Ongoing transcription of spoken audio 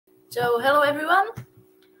So hello everyone,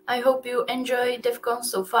 I hope you enjoyed DevConf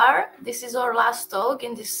so far. This is our last talk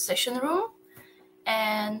in this session room,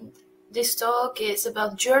 and this talk is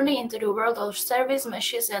about Journey into the World of Service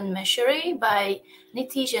Meshes and Meshery by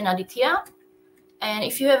Nithish and Adithya. And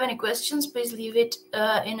if you have any questions, please leave it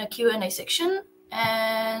in a Q&A section,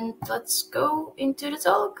 and let's go into the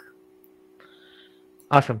talk.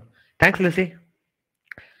 Awesome. Thanks, Lucy.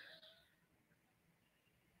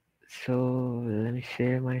 So let me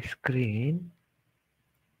share my screen.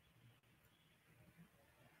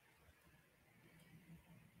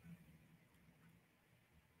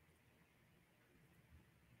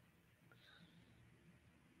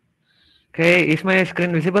 Okay, is my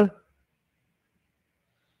screen visible?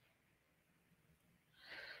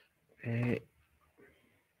 Okay.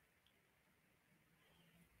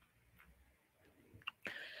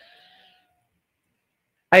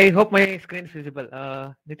 I hope my screen is visible.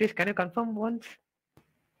 Nithish, can you confirm once?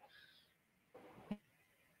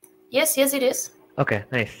 Yes, it is. Okay,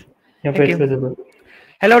 nice. Yep, Thank it's you. visible.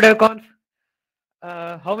 Hello, DevConf.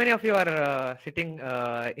 How many of you are sitting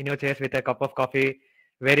in your chairs with a cup of coffee,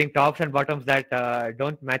 wearing tops and bottoms that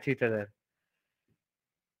don't match each other?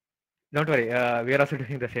 Don't worry, we are also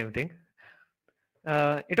doing the same thing.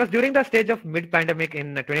 It was during the stage of mid-pandemic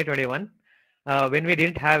in 2021 when we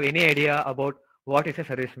didn't have any idea about what is a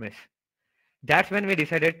service mesh. That's when we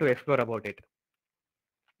decided to explore about it.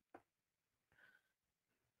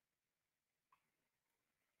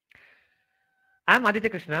 I'm Adithya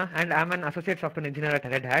Krishna and I'm an associate software engineer at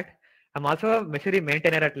Red Hat. I'm also a Meshery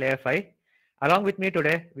maintainer at Layer 5. Along with me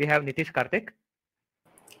today, we have Nithish Karthik.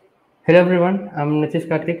 Hello everyone, I'm Nithish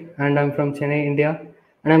Karthik and I'm from Chennai, India.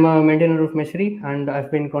 And I'm a maintainer of Meshery, and I've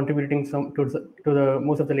been contributing some to the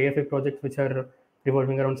most of the Layer 5 projects which are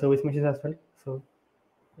revolving around service meshes as well. So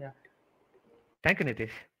yeah. Thank you,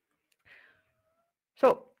 Nithish.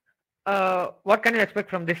 So, what can you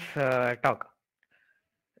expect from this talk?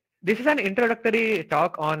 This is an introductory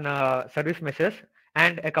talk on service meshes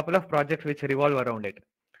and a couple of projects which revolve around it.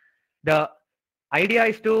 The idea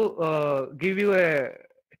is to give you a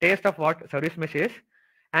taste of what service mesh is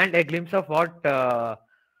and a glimpse of what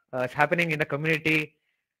is happening in the community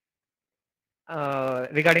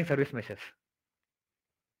regarding service meshes.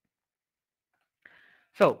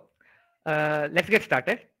 So let's get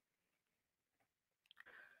started.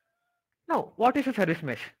 Now, what is a service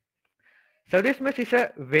mesh? Service mesh is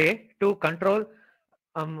a way to control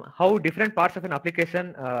how different parts of an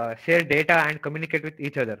application share data and communicate with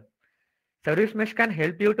each other. Service mesh can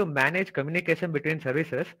help you to manage communication between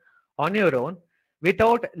services on your own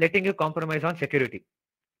without letting you compromise on security.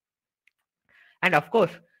 And of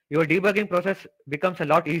course, your debugging process becomes a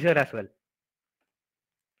lot easier as well.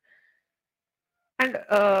 And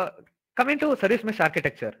coming to service mesh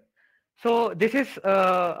architecture. So this is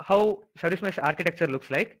how service mesh architecture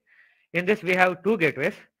looks like. In this, we have two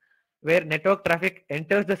gateways where network traffic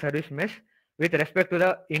enters the service mesh with respect to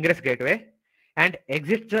the ingress gateway and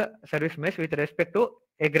exits the service mesh with respect to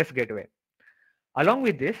egress gateway. Along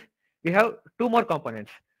with this, we have two more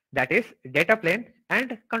components, that is data plane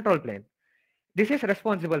and control plane. This is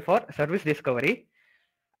responsible for service discovery,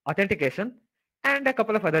 authentication, and a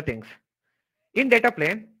couple of other things. In data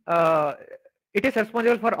plane, it is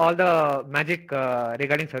responsible for all the magic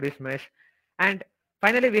regarding service mesh. And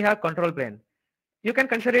finally, we have control plane. You can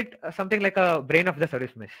consider it something like a brain of the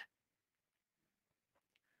service mesh.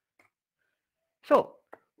 So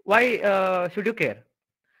why should you care?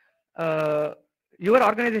 Your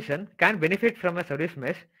organization can benefit from a service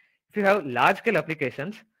mesh if you have large-scale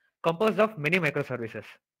applications composed of many microservices.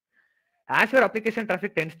 As your application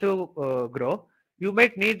traffic tends to grow, you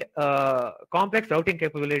might need complex routing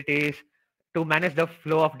capabilities to manage the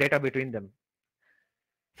flow of data between them.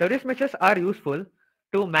 Service meshes are useful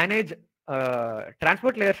to manage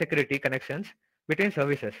transport layer security connections between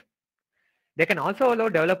services. They can also allow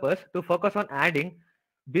developers to focus on adding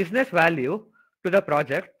business value to the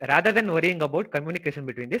project rather than worrying about communication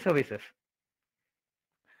between the services.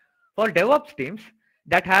 For DevOps teams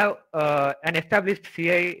that have an established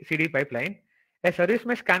CI/CD pipeline, a service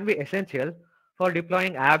mesh can be essential for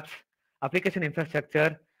deploying apps, application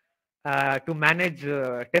infrastructure, to manage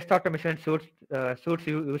test automation suites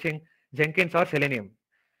using Jenkins or Selenium.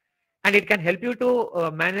 And it can help you to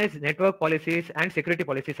manage network policies and security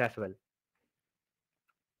policies as well.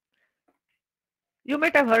 You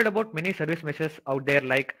might have heard about many service meshes out there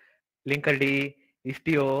like Linkerd,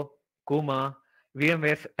 Istio, Kuma,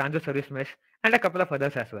 VMware's Tanzu Service Mesh, and a couple of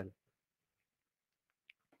others as well.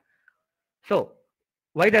 So,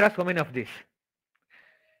 why there are so many of these?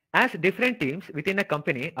 As different teams within a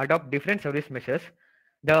company adopt different service meshes,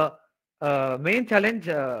 the main challenge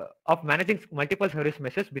of managing multiple service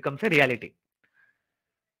meshes becomes a reality.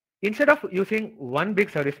 Instead of using one big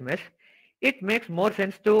service mesh, it makes more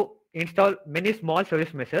sense to install many small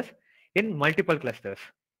service meshes in multiple clusters.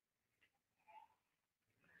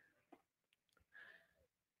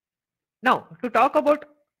 Now, to talk about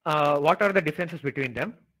what are the differences between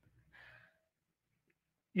them,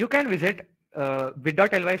 you can visit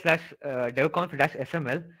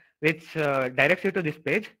bit.ly/devconf-sml, which directs you to this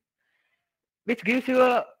page, which gives you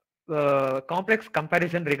a complex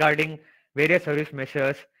comparison regarding various service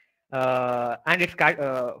meshes and its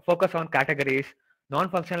focus on categories,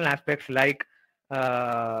 non-functional aspects like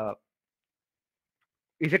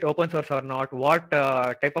is it open source or not, what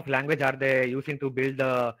type of language are they using to build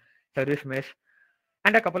the service mesh,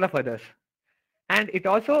 and a couple of others. And it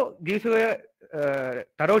also gives you a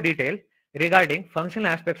thorough detail regarding functional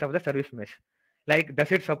aspects of the service mesh, like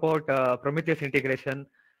does it support Prometheus integration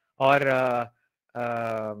or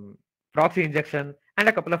proxy injection, and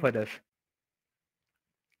a couple of others.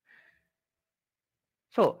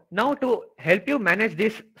 So now to help you manage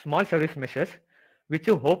these small service meshes, which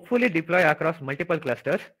you hopefully deploy across multiple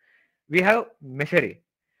clusters, we have Meshery,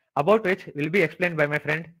 about which will be explained by my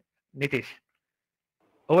friend Nithish.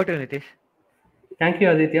 Over to you, Nithish. Thank you,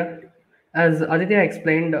 Adithya. As Adithya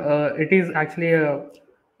explained, it is actually a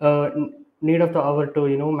need of the hour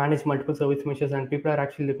to manage multiple service meshes, and people are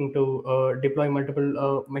actually looking to deploy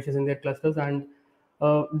multiple meshes in their clusters, and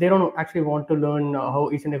they don't actually want to learn how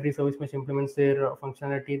each and every service mesh implements their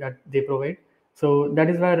functionality that they provide. So that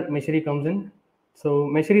is where Meshery comes in. So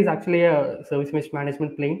Meshery is actually a service mesh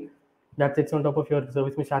management plane that sits on top of your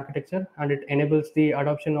service mesh architecture, and it enables the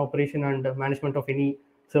adoption, operation, and management of any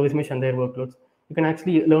service mesh and their workloads. You can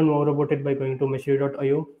actually learn more about it by going to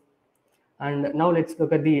meshery.io. And now let's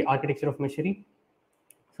look at the architecture of Meshery.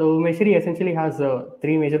 So Meshery essentially has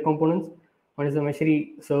three major components. One is the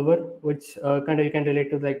Meshery server, which kind of you can relate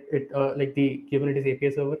to like the Kubernetes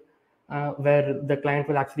API server, where the client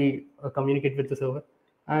will actually communicate with the server.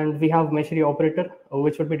 And we have Meshery operator,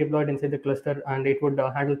 which would be deployed inside the cluster, and it would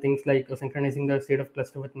handle things like synchronizing the state of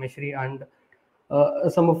cluster with Meshery and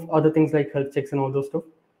some of other things like health checks and all those stuff.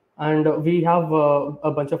 And we have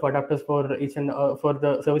a bunch of adapters for each and for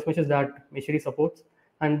the service meshes that Meshery supports.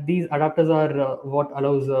 And these adapters are what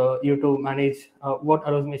allows you to manage, what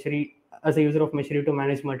allows Meshery as a user of Meshery to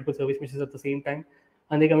manage multiple service meshes at the same time.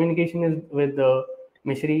 And the communication is with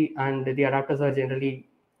Meshery, and the adapters are generally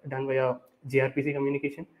done via gRPC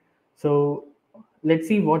communication. So let's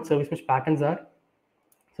see what service mesh patterns are.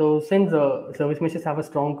 So since service meshes have a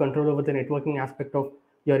strong control over the networking aspect of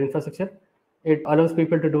your infrastructure, it allows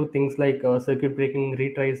people to do things like circuit breaking,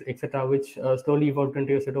 retries, etc., which slowly evolved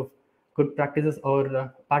into a set of good practices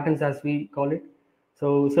or patterns, as we call it.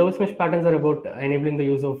 So service mesh patterns are about enabling the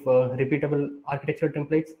use of repeatable architecture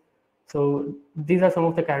templates. So these are some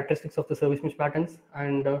of the characteristics of the service mesh patterns,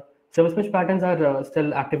 and service mesh patterns are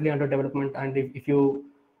still actively under development. And if you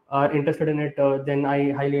are interested in it, then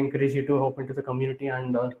I highly encourage you to hop into the community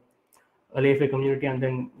and LAFA community, and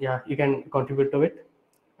then yeah, you can contribute to it.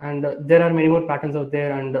 And there are many more patterns out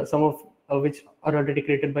there, and some of which are already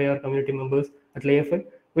created by our community members at LAFA,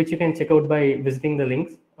 which you can check out by visiting the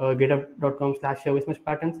links github.com/service mesh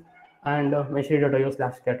patterns and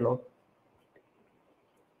meshery.io/catalog.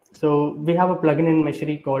 So we have a plugin in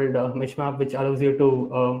Meshery called MeshMap, which allows you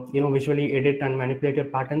to visually edit and manipulate your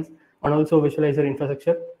patterns, and also visualize your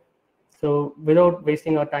infrastructure. So without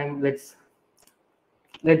wasting our time, let's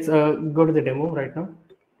go to the demo right now.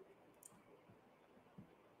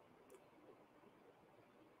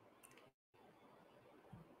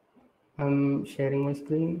 I'm sharing my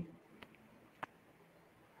screen.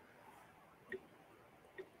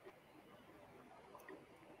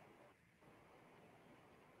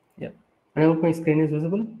 Yeah, I hope my screen is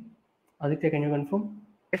visible. Aditya, can you confirm?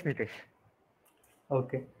 Yes, Nitish.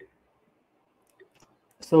 Okay.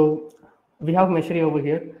 So we have Meshery over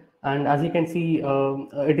here, and as you can see,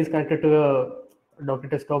 it is connected to a Docker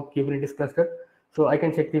desktop Kubernetes cluster. So I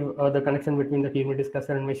can check the connection between the Kubernetes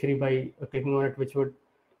cluster and Meshery by clicking on it, which would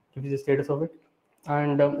give you the status of it.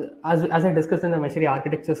 And as I discussed in the Meshery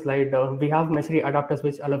architecture slide, we have Meshery adapters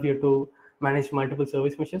which allow you to manage multiple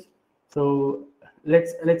service meshes. So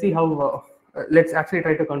let's see how let's actually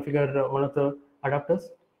try to configure one of the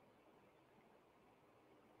adapters.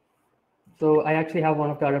 So I actually have one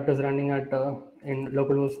of the adapters running at in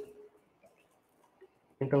localhost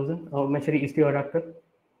 10,000 Meshery Istio adapter.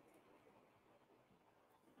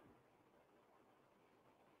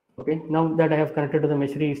 Okay, now that I have connected to the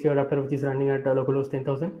Meshery Istio adapter, which is running at localhost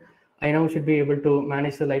 10,000, I now should be able to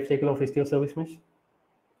manage the lifecycle of Istio service mesh.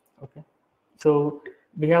 Okay, so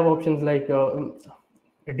we have options like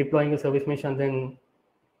deploying a service mesh and then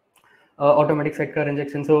automatic sidecar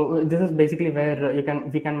injection. So this is basically where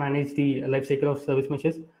we can manage the life cycle of service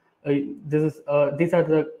meshes. These are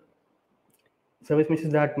the service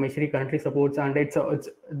meshes that Meshery currently supports, and it's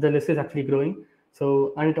the list is actually growing.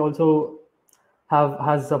 So, and it also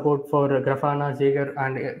has support for Grafana, Jaeger,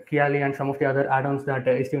 and Kiali, and some of the other add-ons that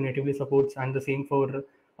Istio natively supports, and the same for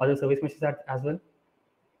other service meshes as well.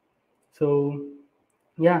 So,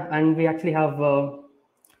 yeah, and we actually have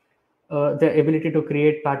the ability to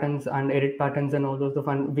create patterns and edit patterns and all those stuff,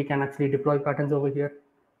 and we can actually deploy patterns over here.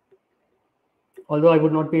 Although I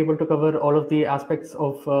would not be able to cover all of the aspects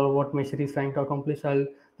of what Meshery is trying to accomplish, I'll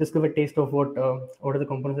just give a taste of what are the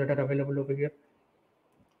components that are available over here.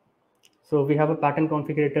 So we have a pattern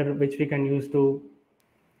configurator which we can use to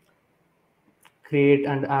create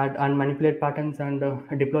and add and manipulate patterns and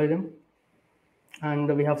deploy them.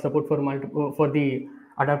 And we have support for the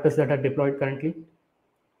adapters that are deployed currently.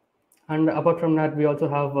 And apart from that, we also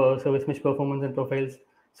have service mesh performance and profiles.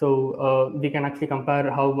 So we can actually compare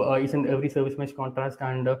how each and every service mesh contrast,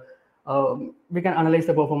 and we can analyze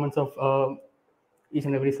the performance of each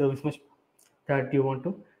and every service mesh that you want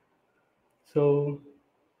to. So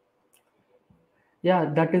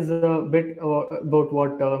yeah, that is a bit about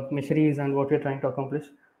what Meshery is and what we're trying to accomplish.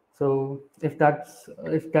 So if that's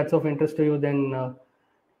of interest to you, then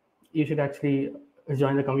you should actually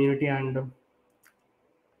join the community. And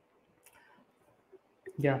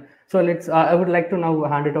yeah, so let's. I would like to now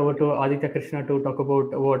hand it over to Adithya Krishna to talk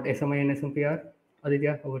about what SMA and SMP are.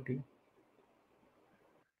 Adithya, over to you.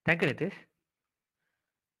 Thank you, Nithish.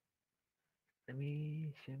 Let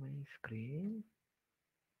me share my screen.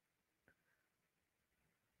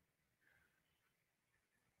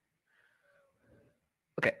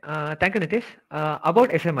 Okay, thank you, Nithish.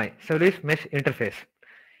 About SMI, Service Mesh Interface.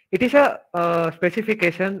 It is a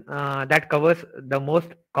specification that covers the most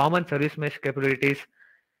common service mesh capabilities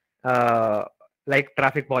like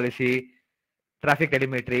traffic policy, traffic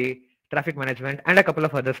telemetry, traffic management, and a couple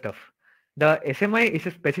of other stuff. The SMI is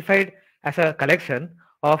specified as a collection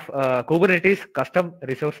of Kubernetes custom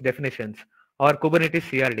resource definitions, or Kubernetes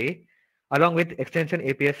CRD, along with extension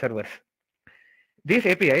API servers. These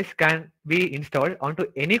APIs can be installed onto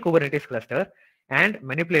any Kubernetes cluster and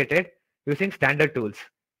manipulated using standard tools.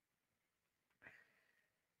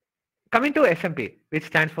 Coming to SMP, which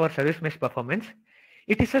stands for Service Mesh Performance,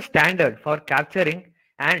 it is a standard for capturing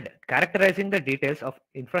and characterizing the details of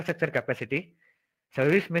infrastructure capacity,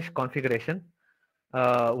 service mesh configuration,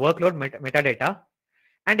 workload metadata,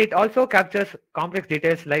 and it also captures complex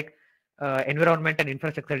details like environment and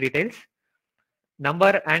infrastructure details,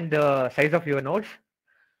 number and the size of your nodes,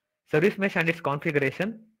 service mesh and its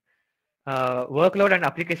configuration, workload and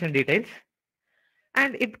application details,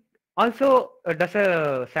 and it also does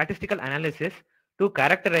a statistical analysis to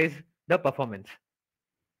characterize the performance.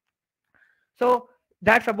 So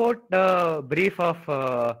that's about the brief of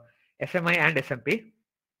SMI and SMP.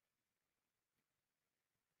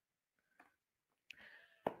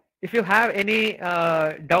 If you have any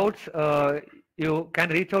doubts, you can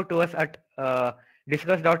reach out to us at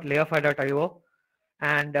discuss.layerfire.io,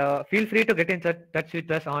 and feel free to get in touch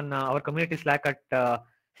with us on our community Slack at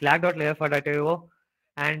slack.layerfire.io.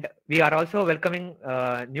 And we are also welcoming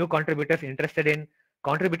new contributors interested in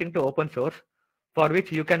contributing to open source, for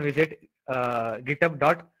which you can visit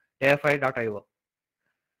github.layerfire.io.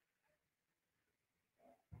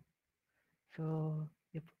 So,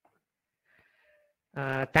 yep.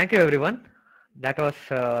 Thank you, everyone. That was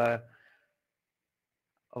our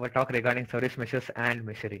talk regarding service meshes and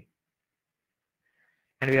Meshery.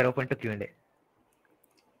 And we are open to Q&A.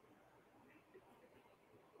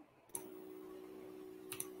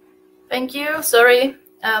 Thank you. Sorry,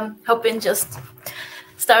 Hopin just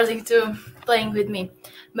starting to playing with me.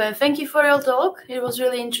 But thank you for your talk. It was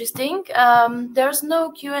really interesting. There's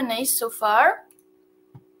no Q&A so far.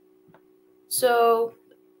 So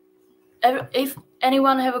if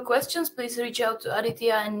anyone have a questions, please reach out to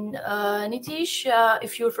Adithya and Nithish.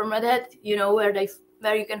 If you're from Red Hat, you know where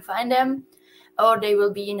you can find them, or they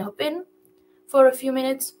will be in Hopin for a few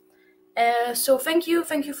minutes. So thank you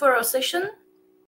for our session.